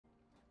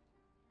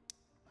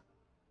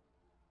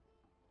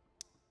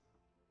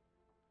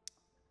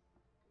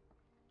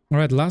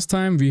Alright, last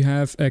time we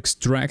have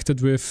extracted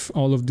with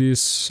all of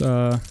these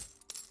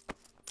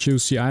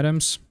juicy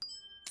items.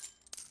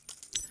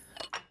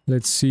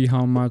 Let's see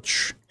how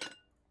much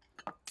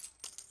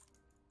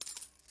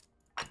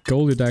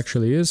gold it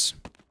actually is.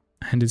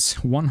 And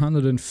it's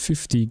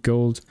 150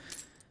 gold.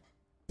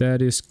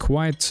 That is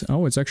quite...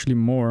 oh, it's actually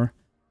more.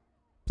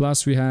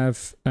 Plus we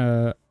have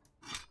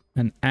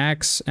an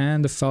axe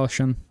and a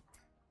falchion.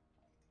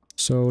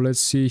 So let's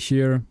see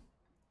here.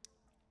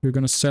 We're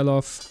gonna sell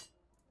off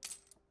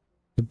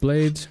the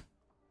blade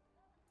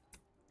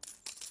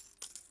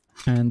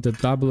and the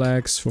double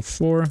axe for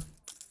 4.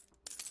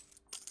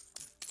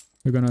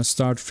 We're gonna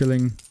start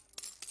filling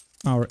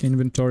our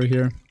inventory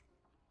here.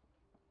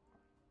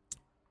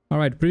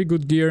 Alright, pretty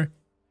good gear.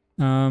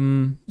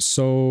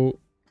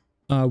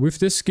 With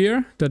this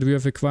gear that we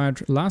have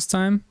acquired last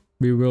time,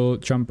 we will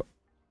jump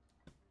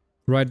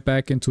right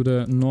back into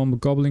the normal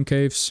goblin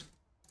caves.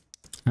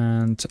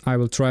 And I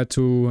will try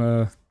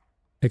to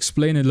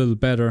explain a little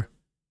better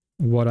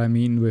what I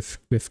mean with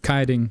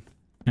kiting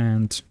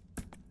and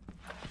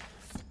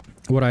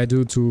what I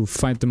do to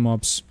fight the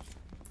mobs.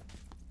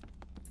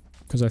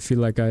 Because I feel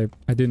like I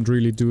didn't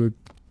really do a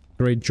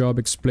great job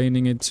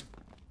explaining it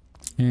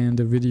in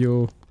the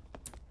video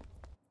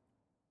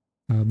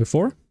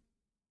before.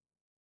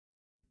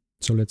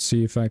 So let's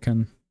see if I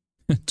can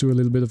do a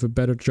little bit of a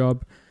better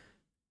job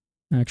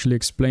actually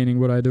explaining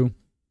what I do.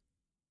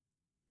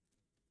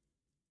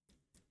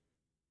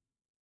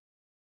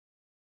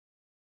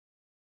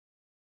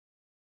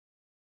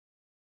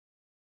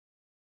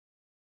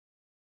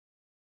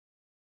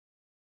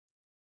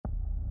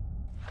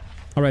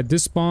 Alright,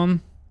 this spawn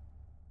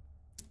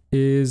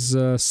is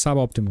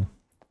suboptimal.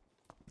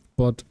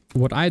 But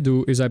what I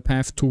do is I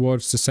path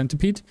towards the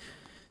centipede.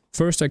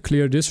 First I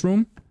clear this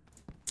room.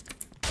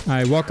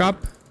 I walk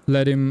up,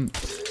 let him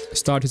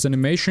start his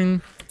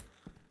animation,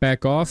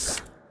 back off,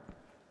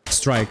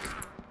 strike.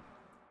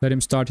 Let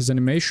him start his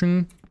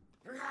animation,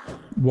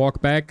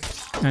 walk back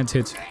and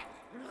hit.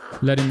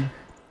 Let him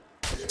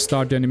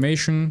start the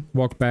animation,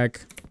 walk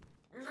back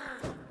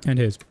and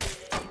hit.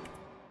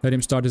 Let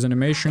him start his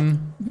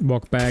animation,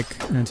 walk back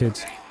and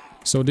hit.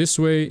 So this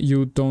way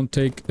you don't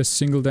take a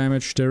single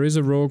damage. There is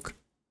a rogue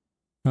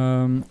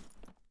down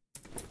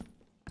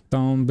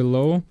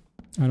below.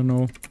 I don't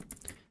know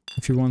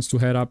if he wants to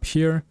head up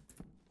here.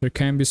 There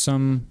can be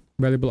some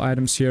valuable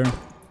items here,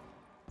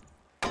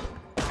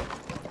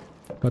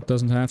 but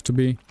doesn't have to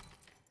be.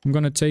 I'm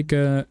gonna take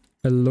a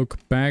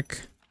look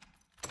back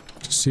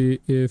to see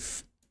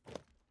if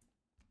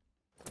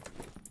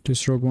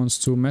this rogue wants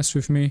to mess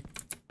with me.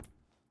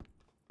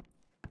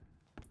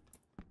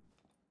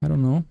 I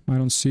don't know. I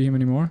don't see him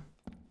anymore.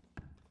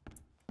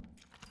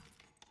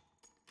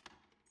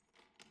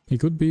 He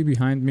could be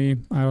behind me.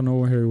 I don't know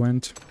where he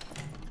went.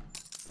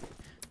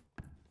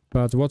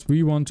 But what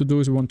we want to do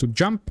is we want to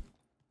jump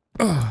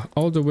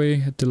all the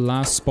way at the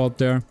last spot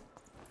there.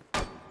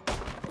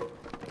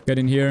 Get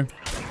in here.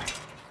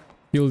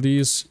 Kill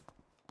these.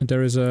 And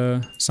there is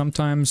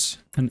sometimes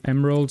an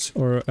emerald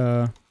or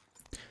oh,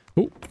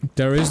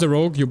 there is the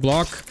rogue. You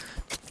block.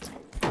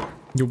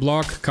 You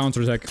block,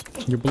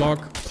 counterattack. You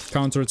block,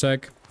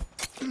 counterattack.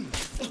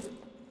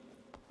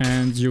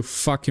 And you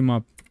fuck him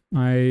up.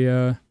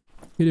 I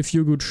hit a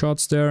few good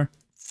shots there.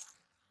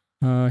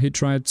 He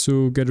tried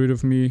to get rid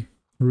of me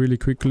really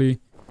quickly.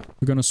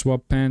 We're gonna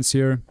swap pants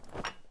here.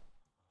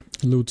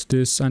 Loot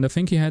this. And I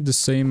think he had the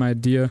same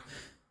idea.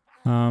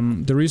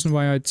 The reason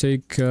why I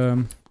take...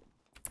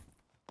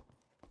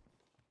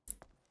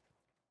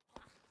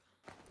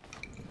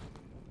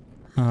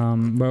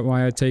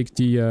 why I take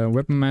the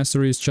weapon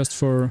mastery is just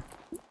for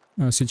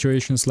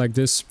situations like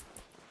this.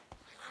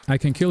 I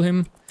can kill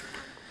him.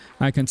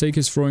 I can take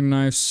his throwing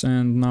knives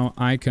and now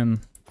I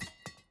can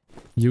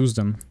use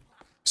them.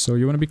 So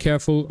you want to be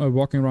careful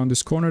walking around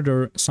this corner.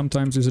 There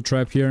sometimes is a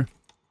trap here.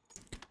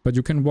 But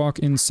you can walk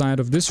inside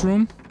of this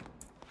room.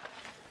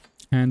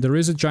 And there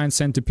is a giant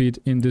centipede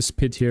in this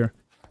pit here.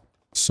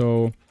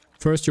 So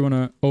first you want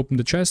to open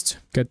the chest,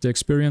 get the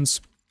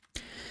experience.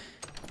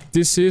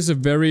 This is a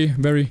very,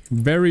 very,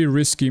 very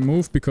risky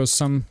move because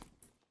some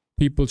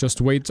people just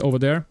wait over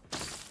there.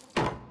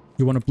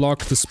 You want to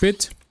block the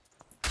spit.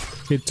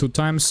 Hit 2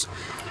 times.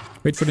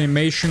 Wait for the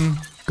animation.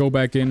 Go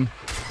back in.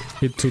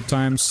 Hit 2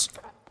 times.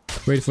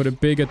 Wait for the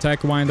big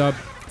attack wind up.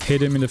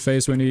 Hit him in the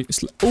face when he...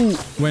 Ooh!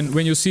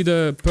 When you see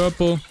the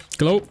purple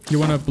glow, you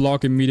want to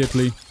block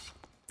immediately.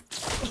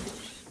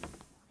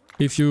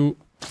 If you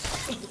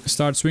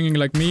start swinging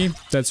like me,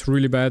 that's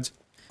really bad.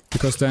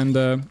 Because then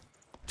the...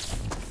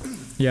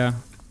 Yeah.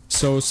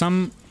 So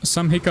some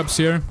hiccups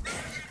here.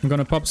 I'm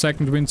gonna pop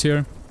second wind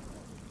here.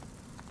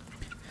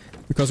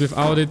 Because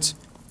without it,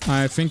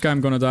 I think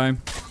I'm gonna die.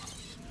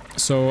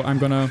 So I'm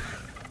gonna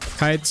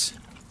kite.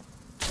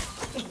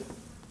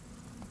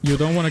 You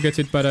don't want to get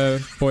hit by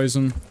the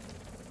poison.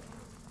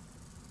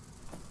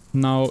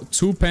 Now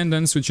 2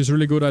 pendants, which is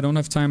really good. I don't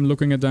have time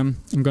looking at them.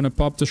 I'm gonna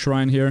pop the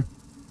shrine here.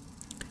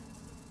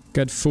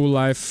 Get full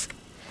life.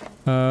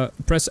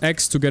 Press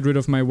X to get rid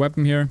of my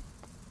weapon here.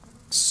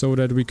 So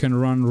that we can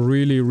run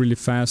really, really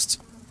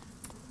fast.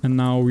 And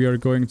now we are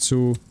going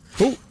to...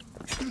 Oh!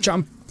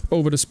 Jump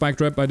over the spike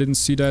trap. I didn't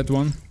see that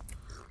one.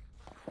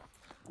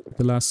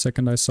 The last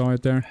second I saw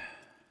it there.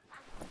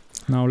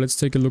 Now let's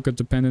take a look at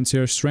the pendants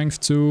here. Strength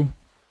 2.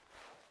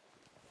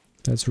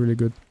 That's really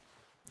good.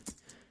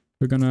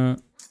 We're gonna...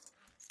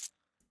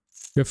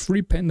 We have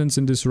 3 pendants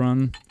in this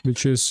run,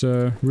 which is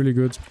really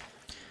good.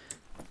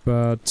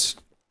 But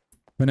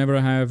whenever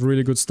I have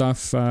really good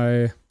stuff,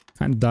 I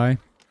kind of die.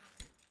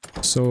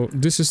 So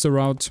this is the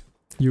route.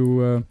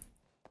 You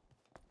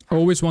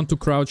always want to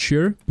crouch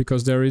here,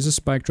 because there is a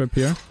spike trap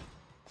here.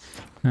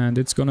 And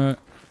it's gonna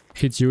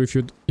hit you if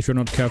you're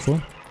not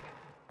careful.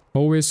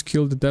 Always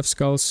kill the death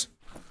skulls.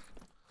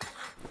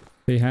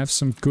 They have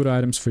some good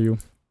items for you.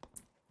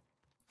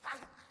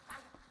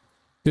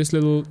 This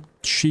little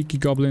cheeky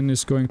goblin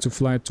is going to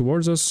fly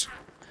towards us.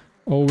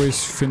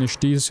 Always finish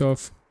these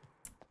off.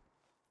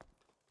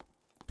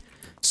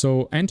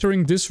 So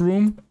entering this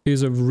room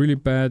is a really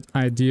bad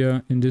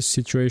idea in this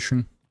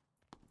situation.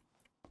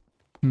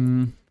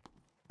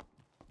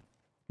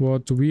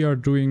 What we are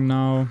doing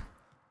now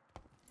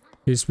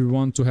is we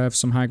want to have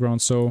some high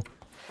ground. So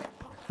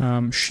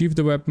sheath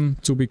the weapon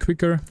to be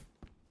quicker.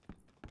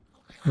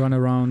 Run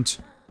around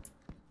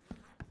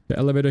the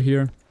elevator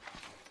here.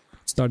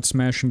 Start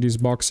smashing these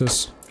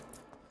boxes.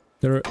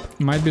 There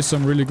might be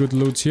some really good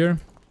loot here.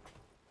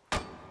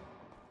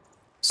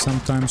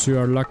 Sometimes you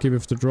are lucky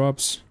with the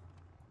drops.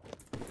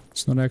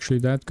 It's not actually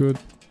that good.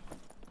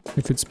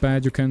 If it's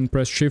bad, you can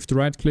press shift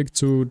right click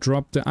to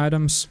drop the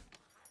items.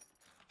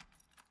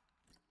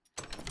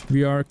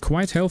 We are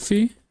quite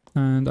healthy,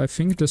 and I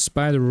think the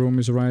spider room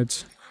is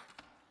right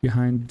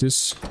behind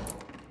this.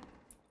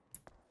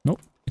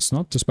 Nope, it's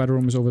not. The spider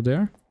room is over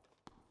there.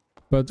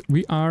 But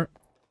we are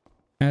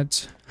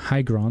at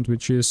high ground,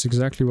 which is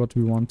exactly what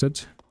we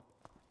wanted.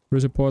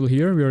 There's a portal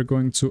here. We are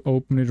going to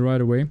open it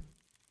right away.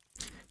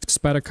 If the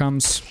spider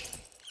comes,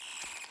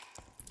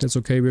 that's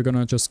okay. We're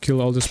gonna just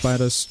kill all the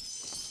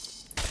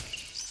spiders.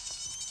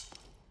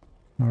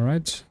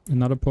 Alright,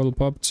 another portal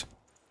popped.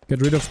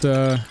 Get rid of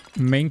the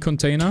main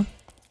container,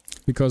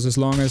 because as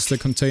long as the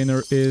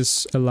container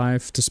is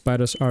alive, the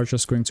spiders are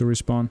just going to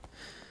respawn.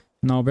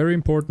 Now, very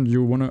important,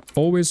 you want to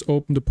always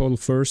open the portal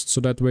first, so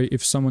that way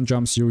if someone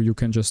jumps you, you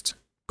can just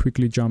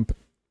quickly jump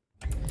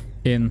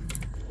in.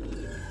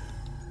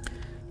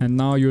 And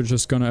now you're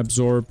just gonna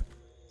absorb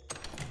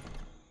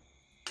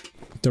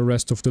the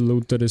rest of the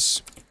loot that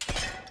is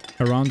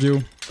around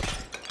you.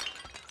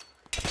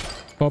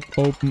 Pop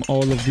open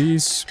all of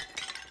these.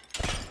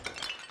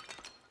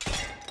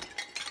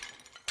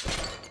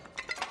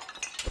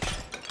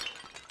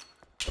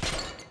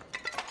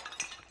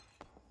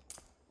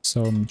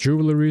 Some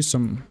jewelry,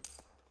 some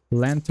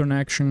lantern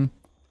action.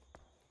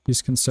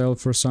 These can sell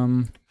for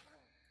some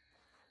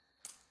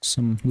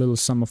little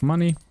sum of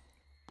money.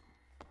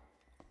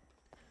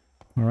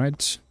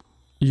 Alright.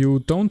 You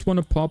don't want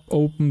to pop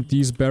open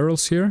these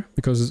barrels here,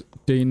 because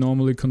they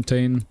normally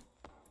contain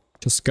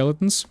just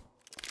skeletons.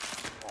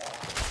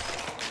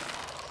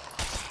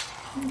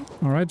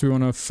 Alright, we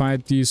want to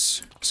fight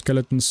these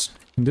skeletons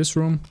in this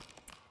room.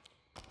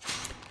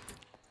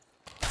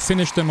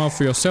 Finish them off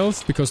for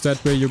yourself, because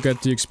that way you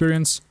get the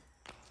experience.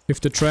 If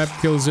the trap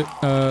kills it,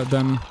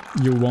 then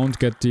you won't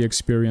get the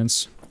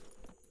experience.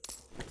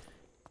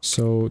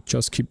 So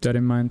just keep that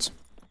in mind.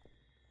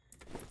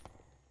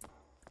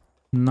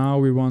 Now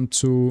we want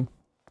to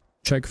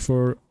check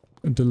for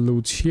the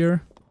loot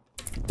here.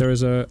 There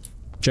is a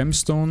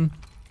gemstone.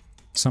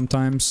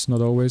 Sometimes,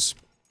 not always.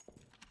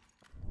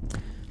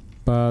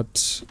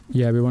 But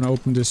yeah, we want to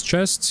open this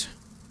chest.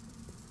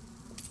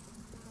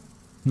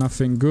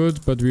 Nothing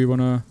good, but we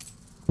want to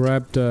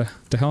grab the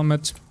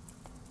helmet.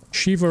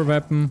 Sheath our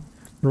weapon.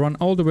 Run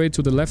all the way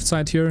to the left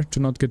side here to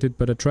not get hit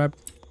by the trap.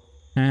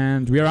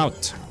 And we are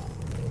out.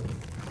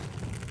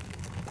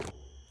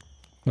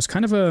 It was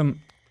kind of a...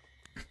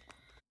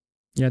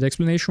 Yeah, the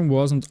explanation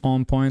wasn't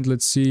on point.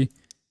 Let's see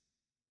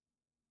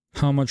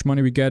how much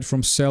money we get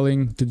from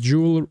selling the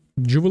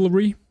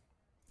jewelry.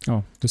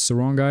 Oh, this is the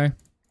wrong guy.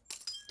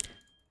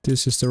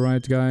 This is the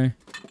right guy.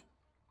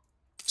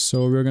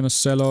 So we're gonna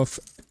sell off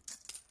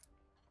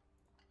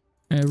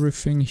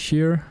everything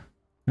here.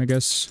 I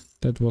guess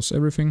that was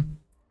everything.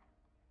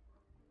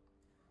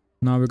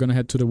 Now we're gonna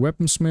head to the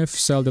weaponsmith,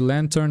 sell the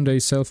lantern. They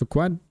sell for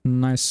quite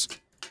nice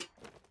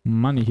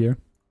money here.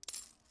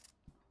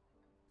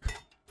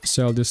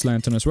 Sell this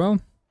lantern as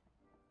well.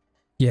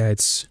 Yeah,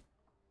 it's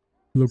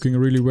looking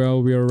really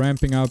well. We are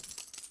ramping up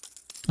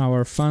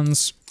our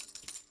funds.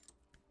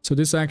 So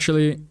this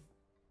actually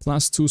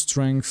 +2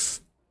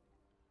 strength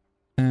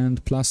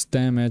and plus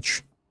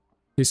damage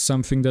is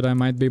something that I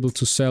might be able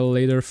to sell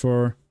later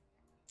for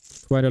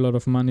quite a lot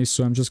of money.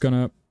 So I'm just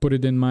gonna put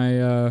it in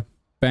my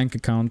bank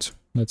account,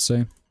 let's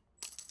say.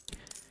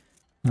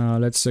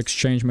 Let's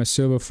exchange my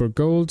silver for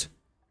gold.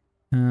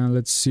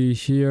 Let's see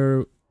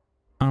here.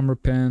 Armor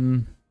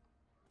pen.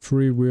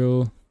 Free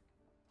will.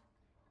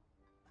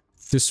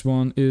 This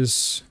one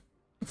is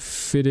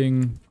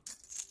fitting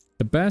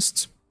the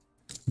best.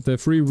 The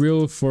free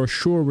will for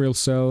sure will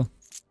sell.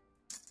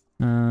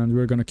 And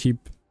we're gonna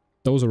keep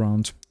those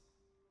around.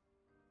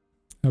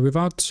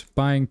 Without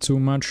buying too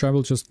much, I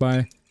will just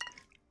buy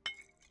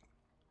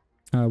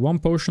one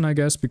potion, I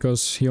guess,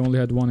 because he only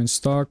had one in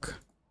stock.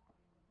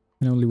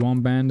 And only one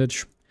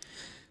bandage.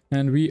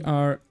 And we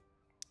are...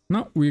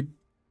 No, we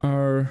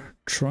are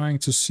trying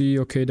to see...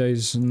 Okay, there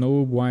is no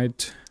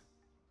white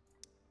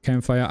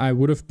campfire. I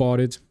would have bought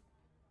it.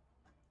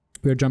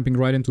 We are jumping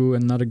right into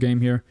another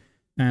game here.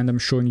 And I'm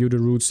showing you the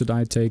routes that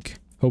I take.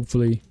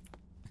 Hopefully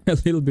a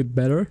little bit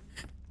better.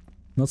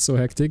 Not so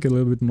hectic, a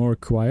little bit more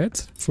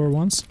quiet for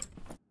once.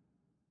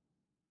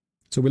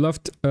 So we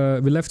left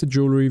the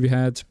jewelry we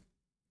had.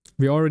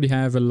 We already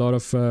have a lot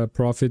of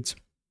profit.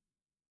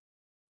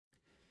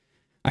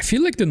 I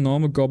feel like the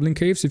normal goblin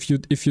caves, if you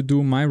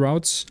do my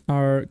routes,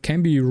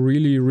 can be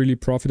really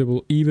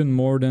profitable, even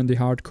more than the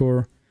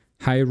hardcore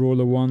high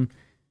roller one.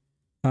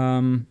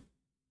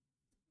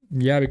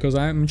 Yeah, because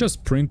I'm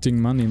just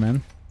printing money,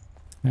 man.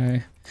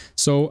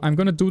 So I'm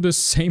gonna do the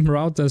same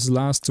route as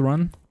last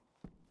run.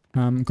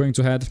 I'm going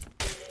to head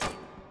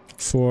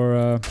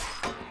for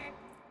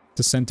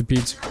the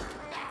centipede.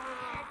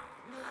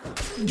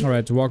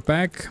 Alright, walk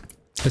back.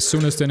 As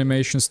soon as the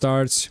animation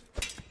starts,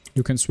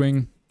 you can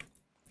swing.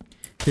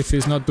 If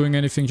he's not doing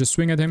anything, just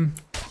swing at him.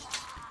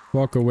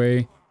 Walk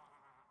away.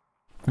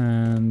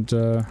 And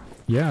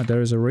yeah,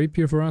 there is a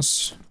rapier for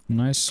us.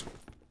 Nice.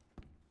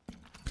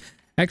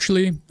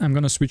 Actually, I'm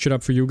gonna switch it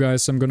up for you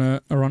guys. I'm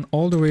gonna run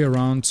all the way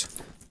around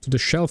to the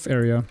shelf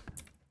area.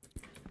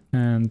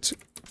 And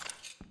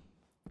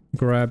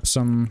grab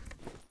some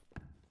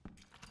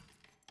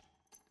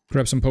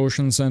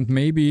potions and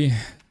maybe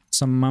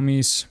some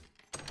mummies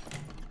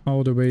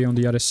all the way on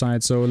the other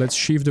side. So let's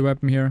sheath the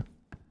weapon here.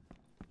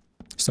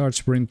 Start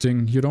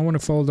sprinting. You don't want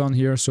to fall down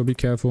here, so be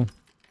careful.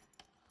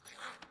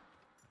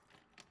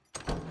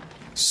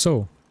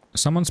 So,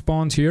 someone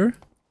spawned here.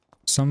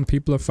 Some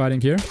people are fighting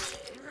here.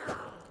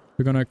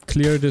 We're gonna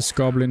clear this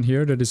goblin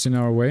here that is in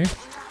our way.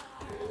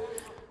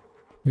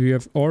 We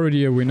have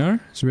already a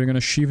winner, so we're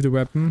gonna sheath the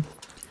weapon.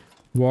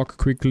 Walk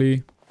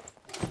quickly.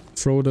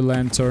 Throw the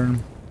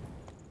lantern.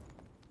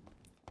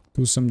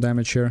 Do some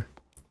damage here.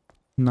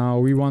 Now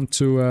we want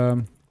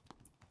to...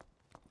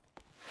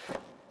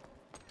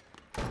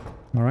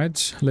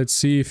 Alright, let's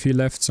see if he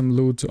left some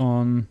loot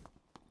on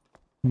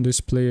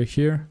this player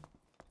here.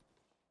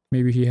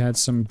 Maybe he had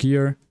some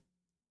gear.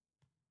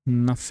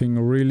 Nothing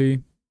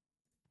really.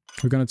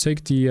 We're gonna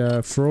take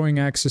the throwing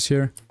axes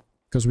here,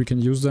 because we can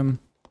use them.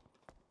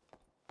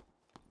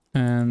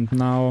 And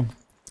now,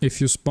 if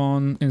you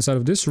spawn inside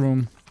of this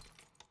room,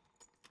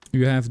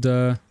 you have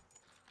the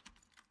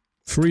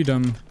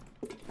freedom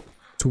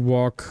to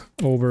walk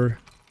over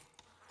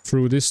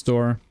through this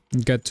door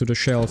and get to the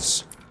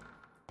shelves.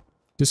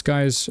 This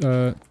guy is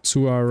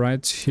to our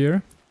right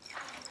here.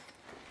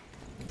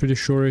 Pretty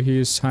sure he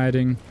is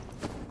hiding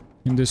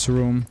in this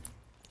room.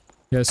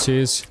 Yes, he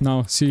is.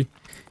 Now, see,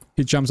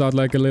 he jumps out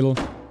like a little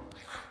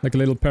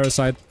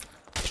parasite.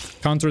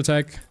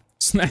 Counterattack,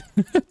 snap.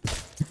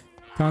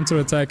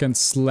 Counterattack and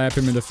slap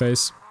him in the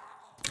face.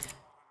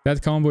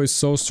 That combo is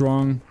so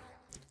strong.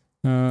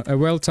 A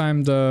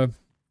well-timed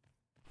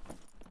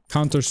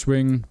counter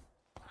swing.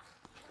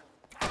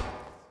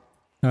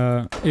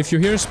 If you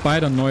hear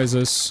spider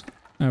noises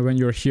when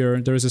you're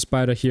here, there is a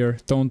spider here.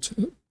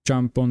 Don't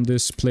jump on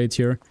this plate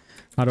here,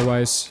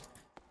 otherwise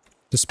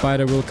the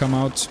spider will come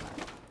out.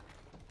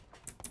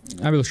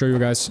 I will show you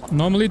guys.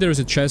 Normally there is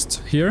a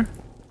chest here,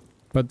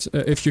 but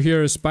if you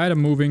hear a spider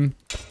moving,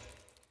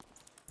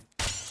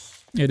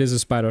 it is a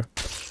spider.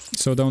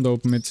 So don't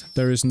open it.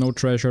 There is no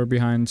treasure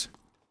behind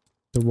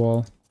the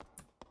wall.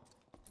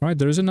 Alright,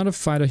 there is another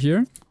fighter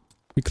here.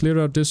 We cleared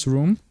out this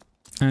room.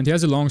 And he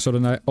has a longsword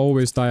and I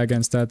always die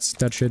against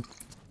that shit.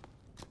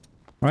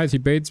 Alright, he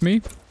baits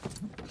me.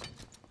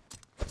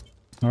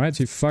 Alright,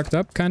 he fucked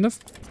up, kind of.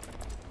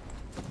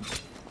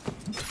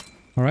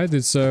 Alright,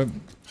 it's a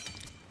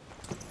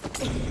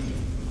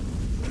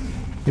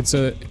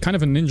kind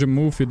of a ninja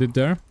move he did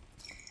there.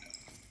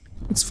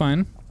 It's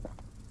fine.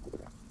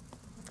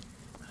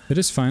 It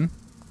is fine.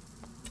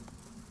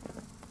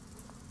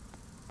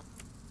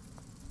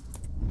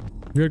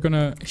 We're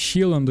gonna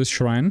heal on this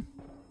shrine.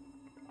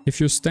 If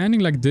you're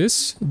standing like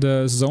this,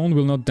 the zone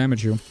will not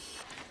damage you.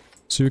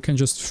 So you can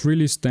just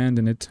freely stand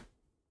in it.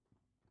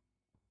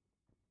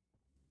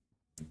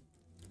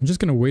 I'm just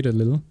gonna wait a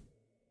little.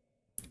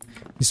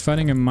 He's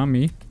fighting a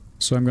mummy,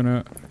 so I'm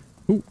gonna...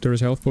 Ooh, there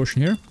is a health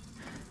potion here.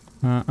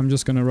 I'm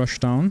just gonna rush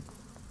down.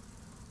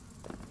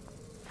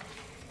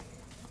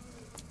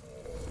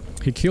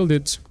 He killed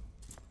it,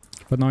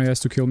 but now he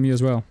has to kill me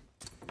as well.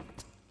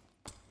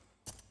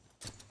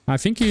 I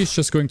think he's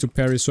just going to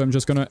parry, so I'm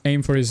just gonna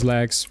aim for his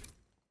legs.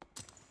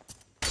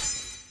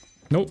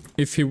 No,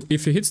 if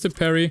he hits the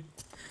parry,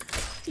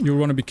 you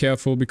want to be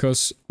careful,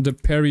 because the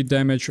parry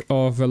damage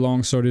of a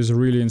longsword is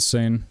really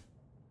insane.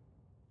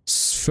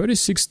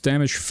 36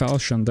 damage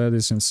falchion, that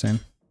is insane.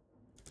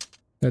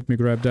 Let me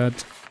grab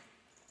that.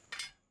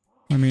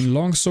 I mean,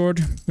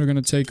 longsword, we're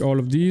gonna take all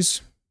of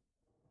these.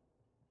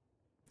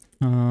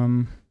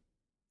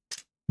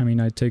 I mean,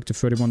 I take the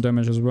 31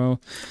 damage as well.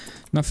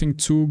 Nothing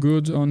too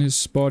good on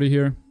his body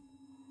here.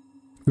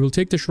 We will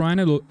take the shrine.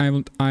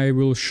 I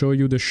will show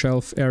you the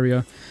shelf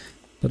area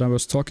that I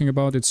was talking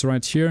about. It's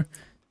right here.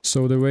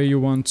 So the way you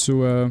want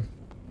to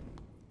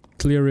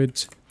clear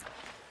it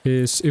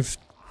is if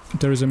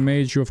there is a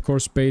mage, you of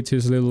course bait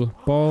his little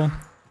ball.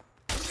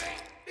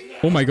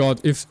 Oh my god,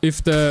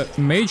 if the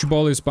mage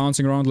ball is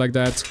bouncing around like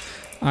that,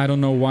 I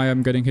don't know why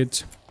I'm getting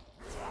hit.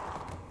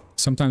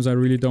 Sometimes I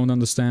really don't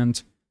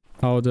understand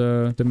how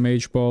the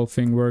mage ball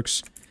thing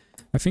works.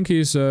 I think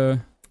he's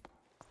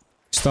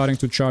starting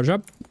to charge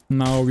up.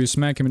 Now we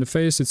smack him in the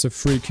face, it's a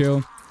free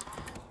kill.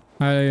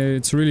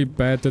 It's really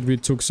bad that we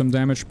took some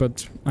damage,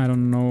 but I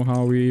don't know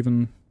how we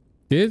even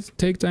did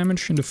take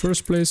damage in the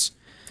first place.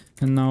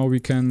 And now we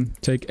can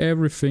take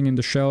everything in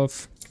the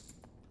shelf.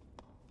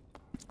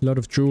 A lot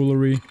of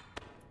jewelry.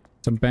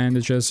 Some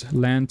bandages,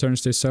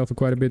 lanterns, they sell for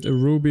quite a bit. A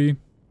ruby.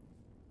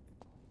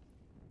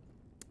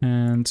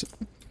 And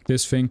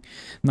this thing.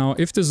 Now,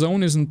 if the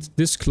zone isn't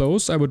this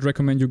close, I would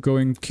recommend you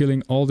going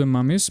killing all the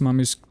mummies.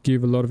 Mummies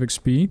give a lot of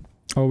XP.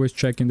 Always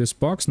check in this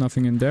box,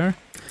 nothing in there.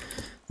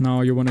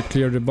 Now you want to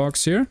clear the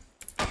box here.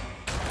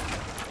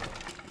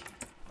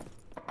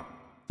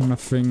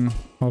 Nothing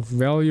of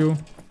value.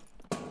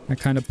 I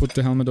kind of put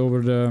the helmet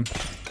over the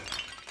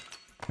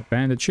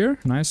bandage here.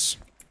 Nice.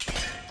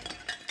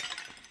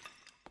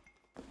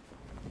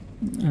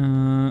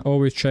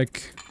 Always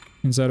check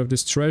inside of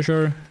this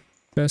treasure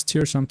chest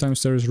here.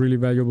 Sometimes there is really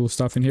valuable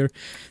stuff in here.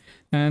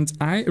 And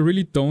I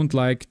really don't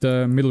like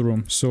the middle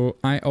room. So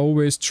I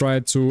always try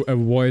to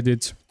avoid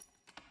it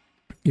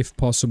if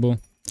possible.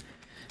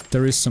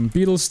 There is some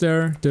beetles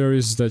there. There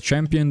is the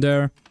champion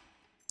there.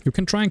 You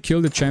can try and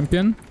kill the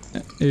champion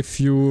if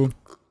you...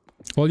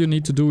 All you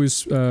need to do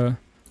is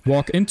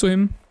walk into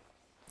him,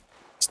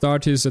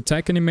 start his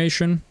attack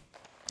animation,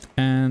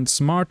 and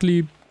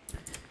smartly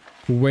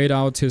wait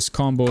out his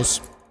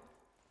combos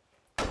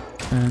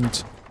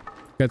and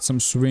get some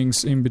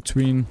swings in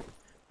between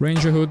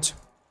Ranger Hood.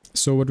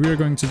 So what we are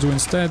going to do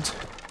instead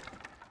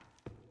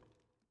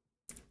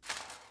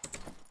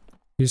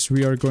is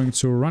we are going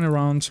to run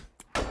around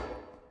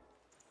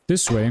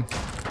this way.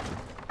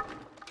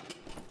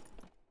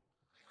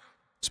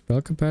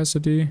 Spell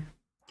capacity.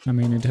 I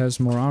mean, it has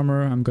more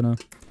armor. I'm gonna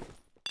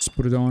just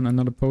put it on.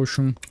 Another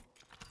potion.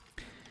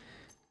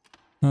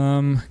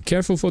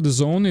 Careful for the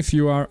zone. If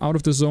you are out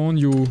of the zone,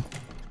 you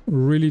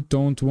really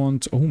don't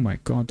want... Oh my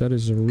god, that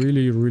is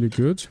really, really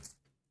good.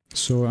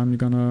 So I'm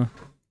gonna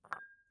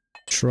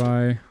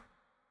try...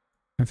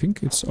 I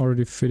think it's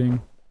already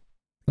fitting.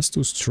 Let's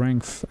do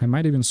strength. I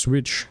might even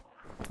switch,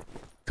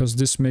 because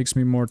this makes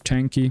me more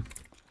tanky.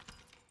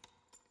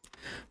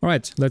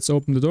 Alright, let's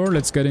open the door,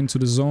 let's get into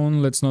the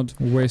zone, let's not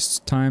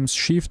waste time.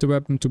 Sheath the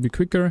weapon to be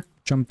quicker,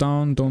 jump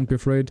down, don't be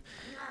afraid.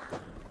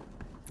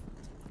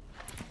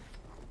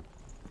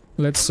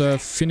 Let's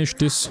finish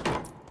this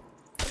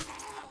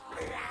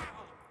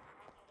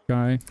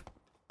guy.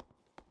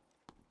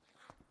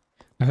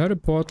 I heard a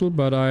portal,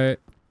 but I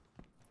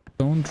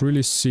don't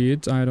really see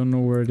it, I don't know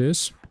where it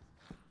is.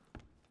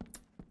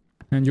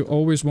 And you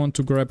always want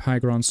to grab high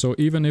ground, so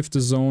even if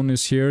the zone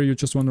is here, you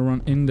just want to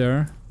run in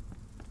there.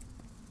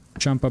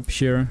 Jump up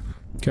here.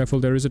 Careful,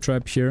 there is a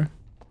trap here.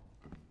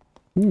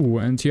 Ooh,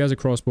 and he has a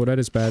crossbow, that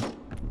is bad.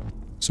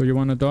 So you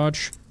wanna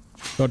dodge.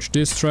 Dodge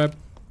this trap.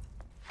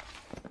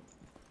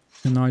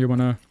 And now you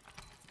wanna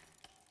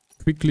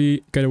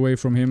quickly get away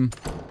from him.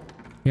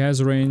 He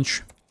has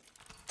range.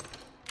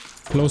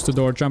 Close the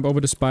door, jump over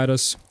the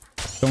spiders.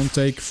 Don't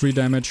take free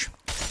damage.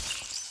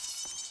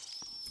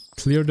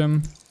 Clear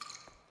them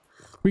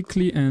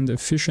quickly and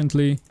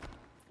efficiently.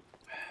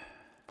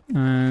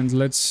 And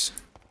let's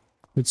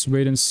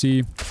wait and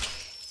see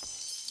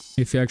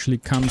if he actually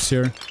comes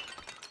here.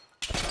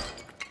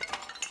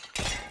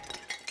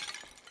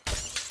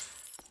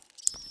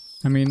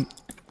 I mean,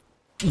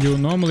 you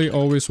normally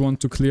always want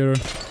to clear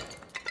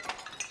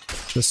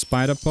the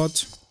spider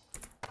pot,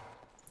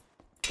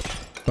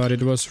 but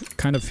it was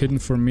kind of hidden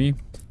for me,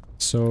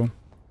 so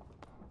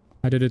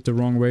I did it the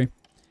wrong way.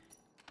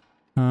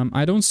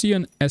 I don't see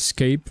an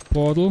escape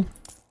portal,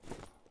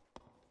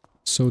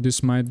 so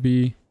this might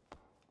be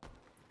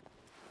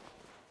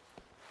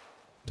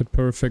the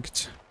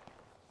perfect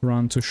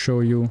run to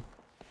show you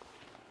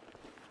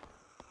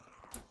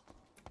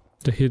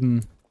the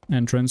hidden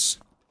entrance.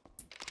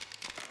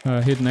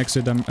 Hidden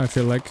exit, I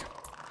feel like.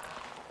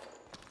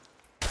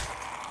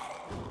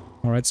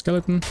 Alright,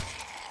 skeleton.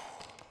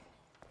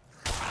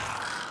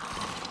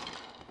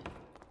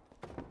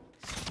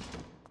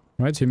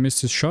 Right, he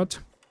missed his shot.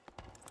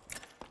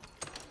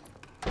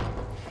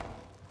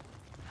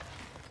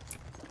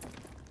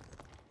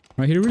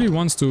 Right, he really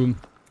wants to...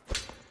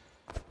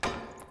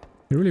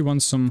 He really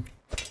wants some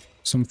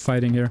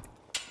fighting here.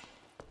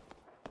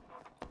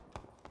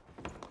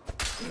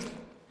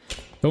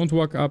 Don't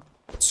walk up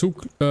too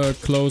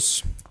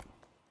close.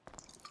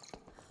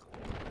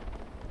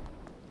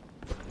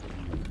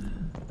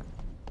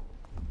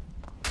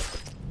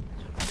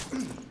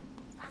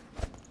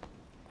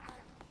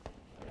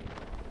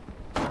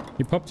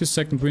 He popped his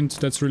second wind,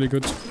 that's really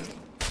good.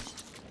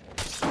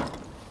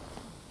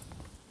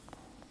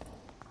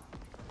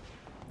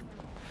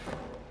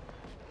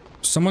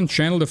 someone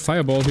channeled a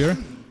fireball here.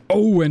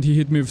 Oh, and he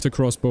hit me with the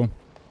crossbow.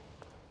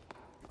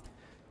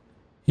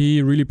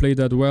 He really played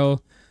that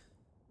well.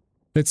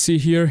 Let's see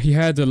here. He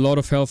had a lot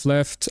of health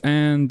left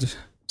and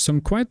some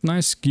quite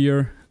nice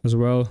gear as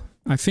well.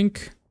 I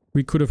think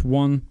we could have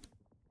won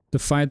the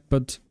fight,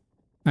 but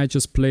I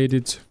just played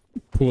it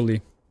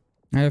poorly.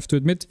 I have to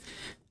admit,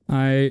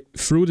 I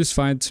threw this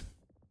fight,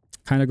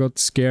 kind of got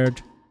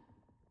scared,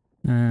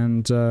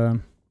 and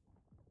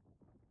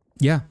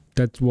yeah,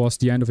 that was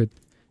the end of it.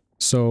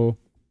 So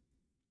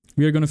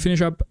we are gonna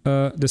finish up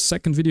the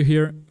second video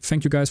here.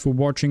 Thank you guys for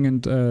watching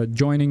and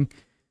joining,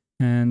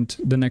 and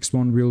the next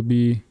one will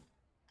be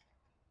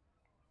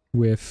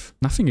with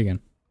nothing again.